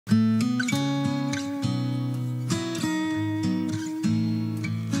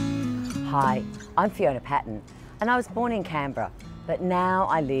Hi, I'm Fiona Patten and I was born in Canberra, but now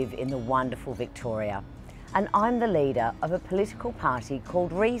I live in the wonderful Victoria, and I'm the leader of a political party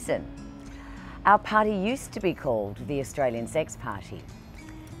called Reason. Our party used to be called the Australian Sex Party.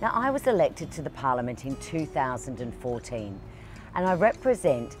 Now, I was elected to the Parliament in 2014 and I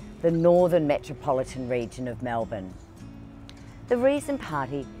represent the Northern Metropolitan region of Melbourne. The Reason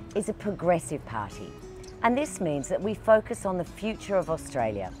Party is a progressive party, and this means that we focus on the future of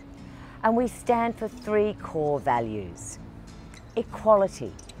Australia, and we stand for three core values.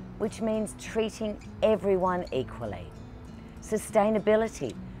 Equality, which means treating everyone equally.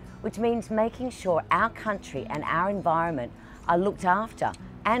 Sustainability, which means making sure our country and our environment are looked after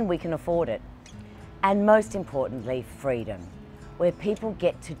and we can afford it. And most importantly, freedom, where people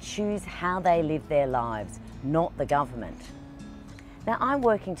get to choose how they live their lives, not the government. Now, I'm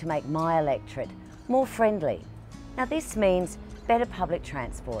working to make my electorate more friendly. Now, this means better public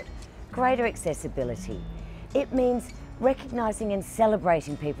transport, greater accessibility. It means recognising and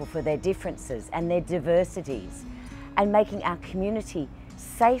celebrating people for their differences and their diversities, and making our community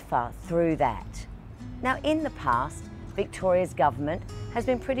safer through that. Now, in the past, Victoria's government has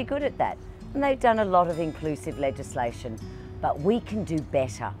been pretty good at that, and they've done a lot of inclusive legislation, but we can do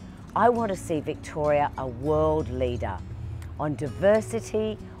better. I want to see Victoria a world leader on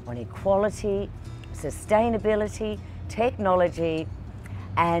diversity, on equality, sustainability, technology,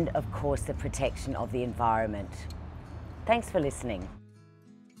 and of course the protection of the environment. Thanks for listening.